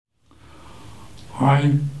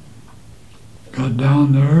I got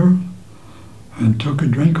down there and took a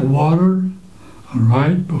drink of water, and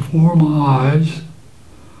right before my eyes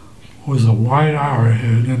was a white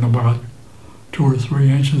arrowhead in about 2 or 3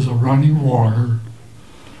 inches of running water,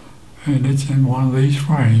 and it's in one of these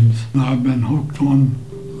frames. And I've been hooked on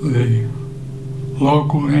the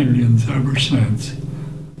local Indians ever since.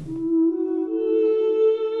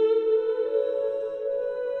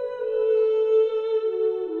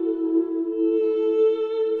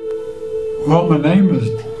 Well, my name is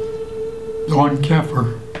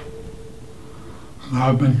Keffer, and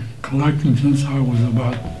I've been collecting since I was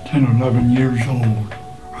about 10 or 11 years old.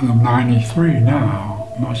 And I'm 93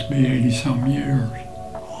 now, must be 80-some years.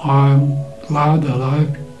 I'm glad that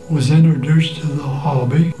I was introduced to the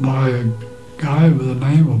hobby by a guy by the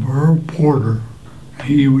name of Earl Porter.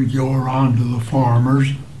 He would go around to the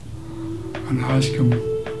farmers and ask them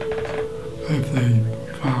if they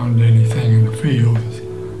found anything in the fields.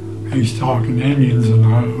 He's talking Indians,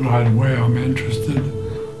 and right away I'm interested.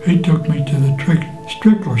 He took me to the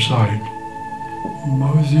Strickler site,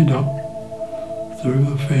 moseyed up through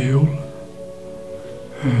the field,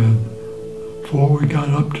 and before we got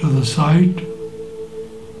up to the site,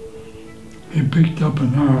 he picked up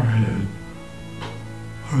an arrowhead,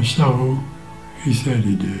 or so he said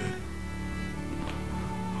he did.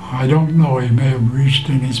 I don't know, he may have reached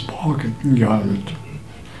in his pocket and got it.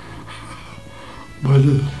 But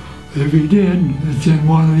if he did, it's in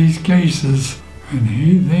one of these cases. And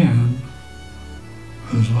he then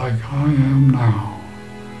was like I am now.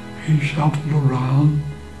 He shuffled around.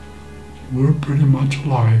 We're pretty much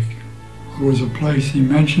alike. There was a place he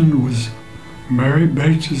mentioned was Mary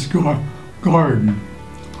Bates's garden.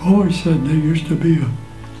 Oh, he said there used to be an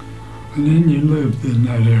Indian lived in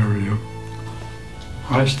that area.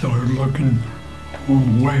 I started looking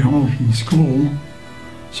on the way home from school,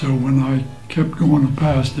 so when I kept going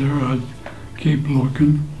past there, I'd keep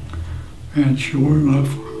looking, and sure enough,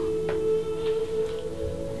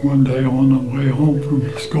 one day on the way home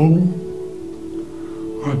from school,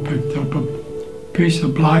 I picked up a piece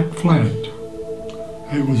of black flint.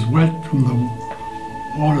 It was wet from the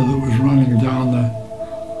water that was running down the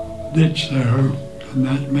ditch there, and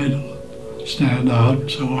that made it stand out,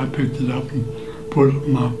 so I picked it up and put it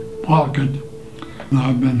in my pocket. And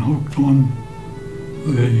I've been hooked on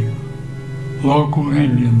the local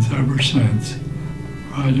Indians ever since.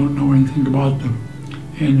 I don't know anything about the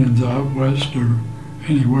Indians out west or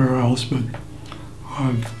anywhere else, but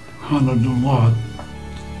I've hunted a lot.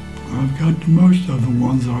 I've got to most of the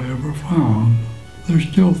ones I ever found. There's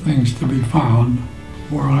still things to be found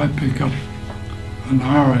where I pick up an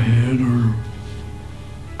arrowhead or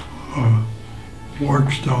a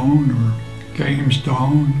work stone or game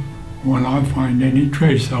stone. When I find any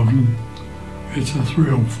trace of them, it's a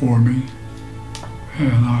thrill for me.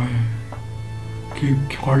 And I keep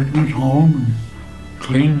carting it home and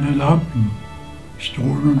cleaning it up and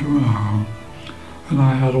storing it around. And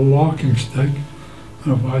I had a walking stick,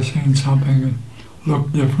 and if I seen something that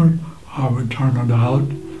looked different, I would turn it out.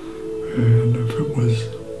 And if it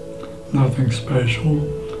was nothing special,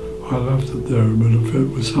 I left it there. But if it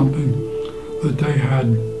was something that they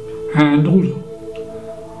had handled,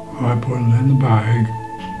 I put it in the bag.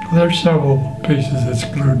 There's several pieces that's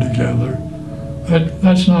glued together.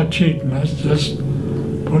 That's not cheating, that's just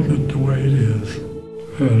putting it the way it is.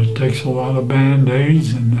 And it takes a lot of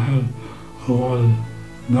band-aids and a lot of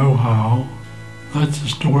know-how. That's the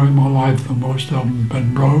story of my life. The most of them have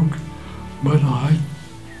been broke, but I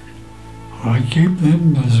keep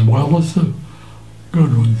them as well as the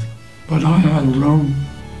good ones. But I had a room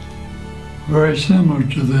very similar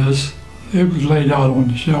to this. It was laid out on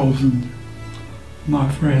the shelves, and my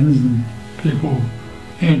friends and people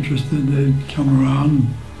interested, they'd come around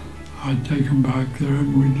and I'd take them back there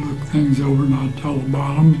and we'd look things over and I'd tell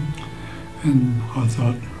about them. And I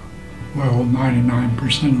thought, well,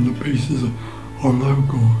 99% of the pieces are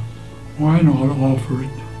local. Why not offer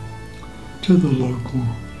it to the local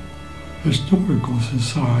historical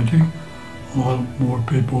society? A lot more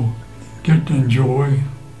people get to enjoy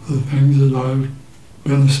the things that I've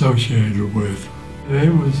been associated with. They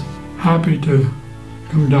was happy to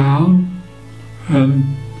come down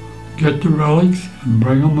and get the relics and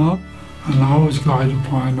bring them up, and I was glad to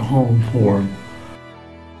find a home for them.